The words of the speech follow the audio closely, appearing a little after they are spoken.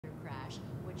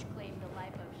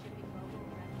life of shipping mobile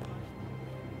restaurants.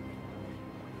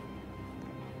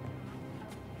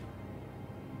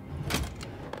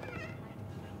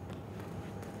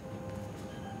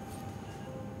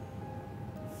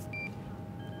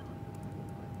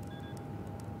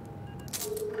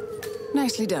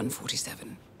 Nicely done,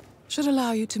 47. Should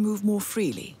allow you to move more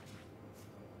freely.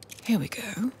 Here we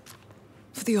go.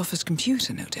 For the office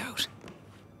computer, no doubt.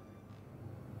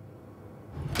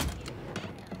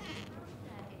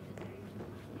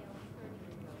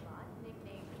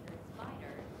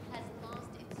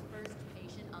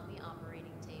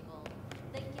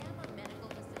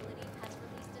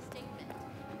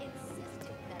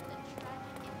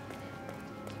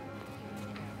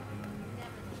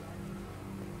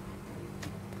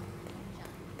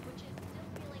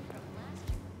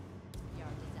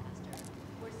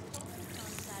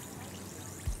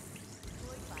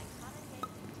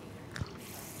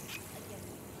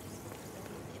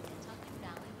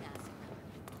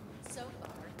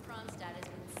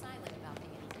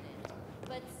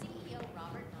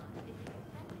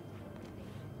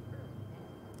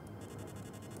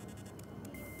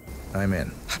 I'm in.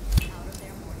 Out of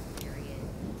their mourning period.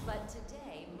 But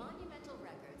today, Monumental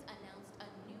Records announced a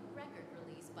new record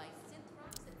release by synth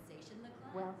rock sensation The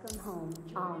Clash. Welcome home,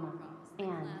 Alma,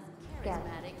 and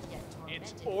charismatic yet tormented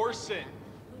It's Orson.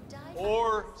 who died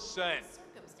Orson.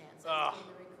 circumstances Ugh, in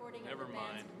the recording never of the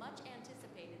band's mind. much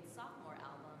anticipated sophomore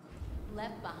album,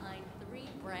 left behind 3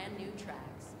 brand new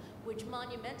tracks, which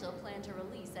Monumental plan to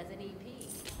release as an EP.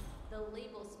 The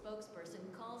label spokesperson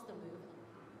calls the move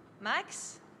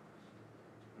Max?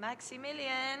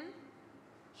 Maximilian?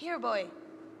 Here, boy.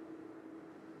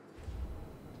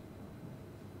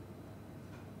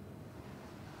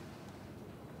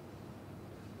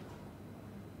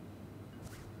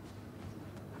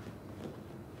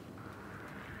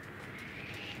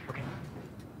 Okay.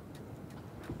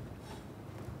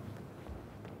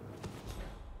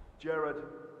 Jared,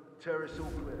 terrace all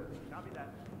clear. Copy that.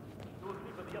 Those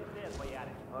people the upstairs while you're at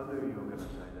it. I knew you were going to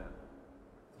say that.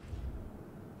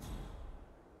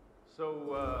 So,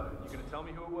 you gonna tell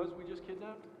me who it was we just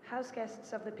kidnapped? House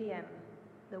guests of the PM.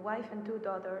 The wife and 2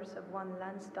 daughters of one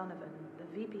Lance Donovan, the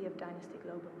VP of Dynasty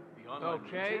Global. The online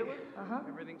retailer? Uh-huh.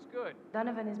 Everything's good.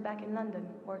 Donovan is back in London,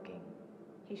 working.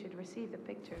 He should receive the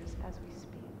pictures as we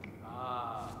speak.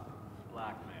 Ah,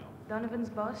 blackmail. Donovan's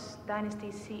boss,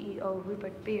 Dynasty's CEO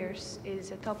Rupert Pierce, is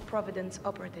a top Providence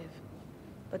operative.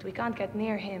 But we can't get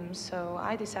near him, so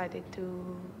I decided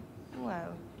to,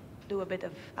 well, do a bit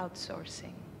of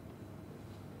outsourcing.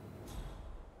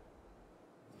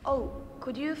 Oh,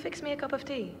 could you fix me a cup of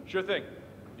tea? Sure thing.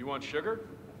 You want sugar?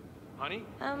 Honey?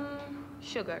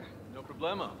 Sugar. No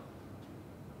problemo.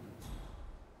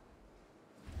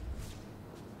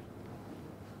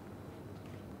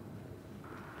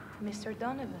 Mr.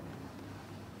 Donovan.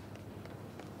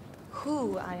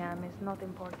 Who I am is not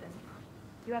important.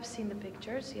 You have seen the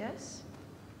pictures, yes?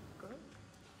 Good.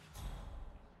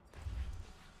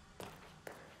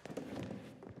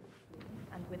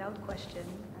 And without question,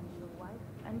 and your wife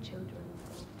and children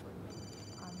will remain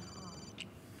unharmed.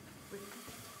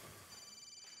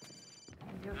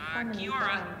 And your family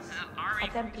Kiora, dies.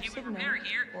 Attempt to Cable signal Repair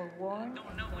here. or warn.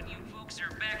 Don't know when you folks are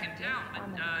back in town,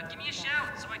 but give me a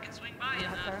shout so I can swing by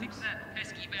and fix that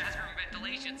pesky bathroom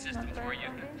ventilation system for you.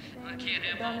 I can't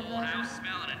have the whole house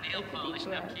smelling of nail polish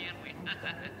now, can we? And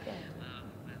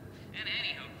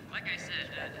anywho, like I said,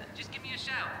 just give me a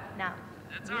shout. Now,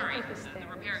 That's we'll all right, take the the stairs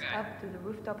repair guy. up to the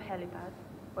rooftop helipad,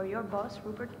 where your boss,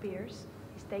 Rupert Pierce,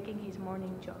 is taking his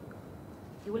morning jog.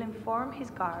 You will inform his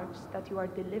guards that you are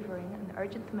delivering an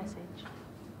urgent message.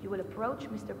 You will approach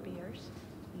Mr. Pierce,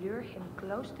 lure him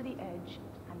close to the edge,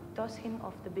 and toss him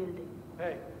off the building.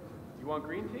 Hey, you want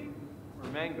green tea or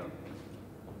mango?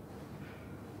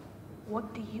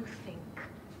 What do you think?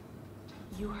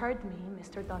 You heard me,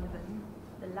 Mr. Donovan.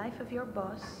 The life of your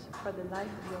boss for the life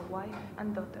of your wife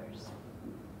and daughters.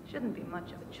 Shouldn't be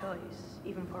much of a choice,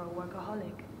 even for a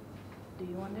workaholic. Do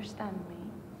you understand me?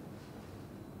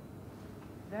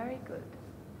 Very good.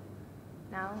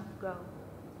 Now, go.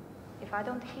 If I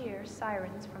don't hear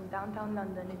sirens from downtown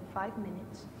London in 5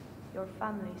 minutes, your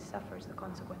family suffers the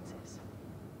consequences.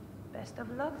 Best of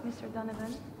luck, Mr.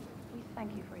 Donovan. We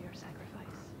thank you for your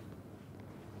sacrifice.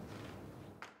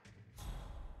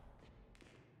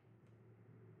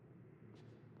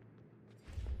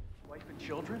 Wife and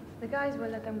children? The guys will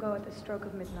let them go at the stroke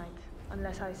of midnight,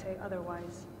 unless I say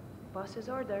otherwise. Boss's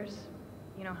orders.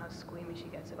 You know how squeamish he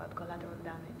gets about collateral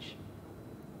damage.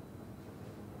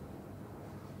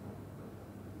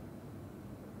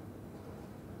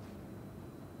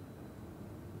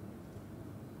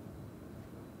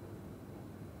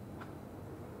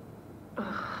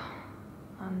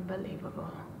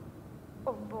 Unbelievable.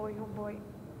 Oh boy, oh boy.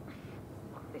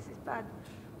 This is bad.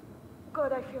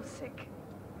 God, I feel sick.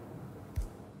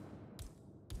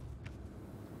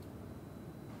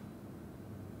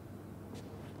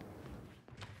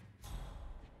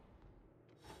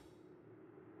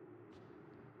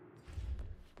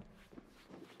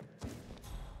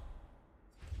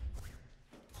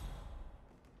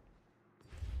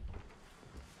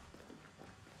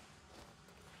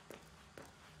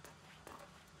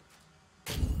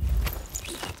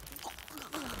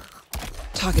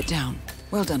 Target down.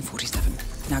 Well done, 47.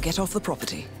 Now get off the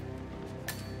property.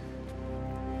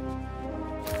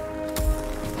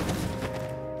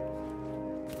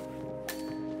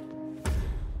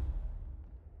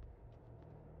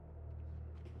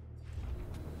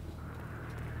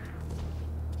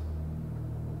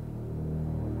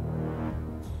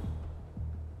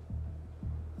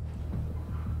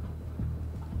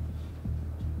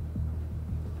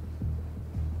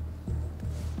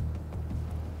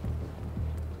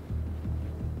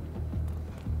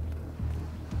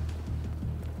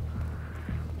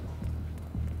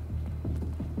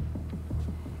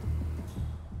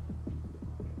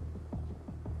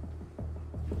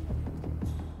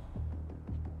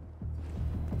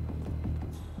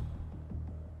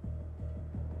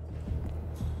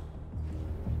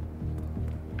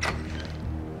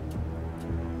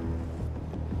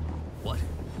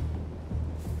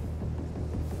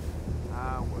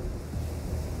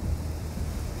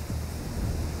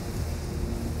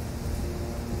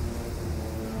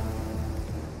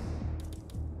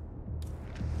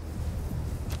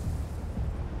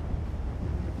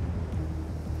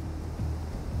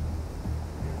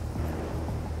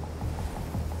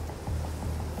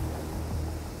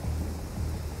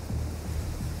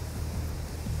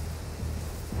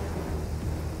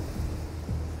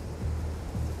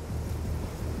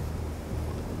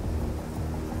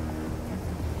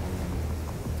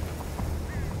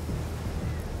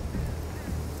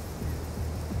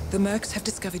 The Mercs have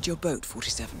discovered your boat,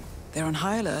 47. They're on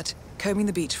high alert, combing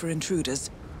the beach for intruders.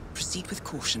 Proceed with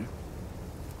caution.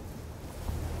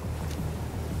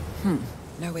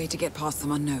 No way to get past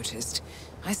them unnoticed.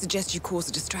 I suggest you cause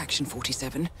a distraction,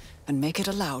 47, and make it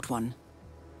a loud one.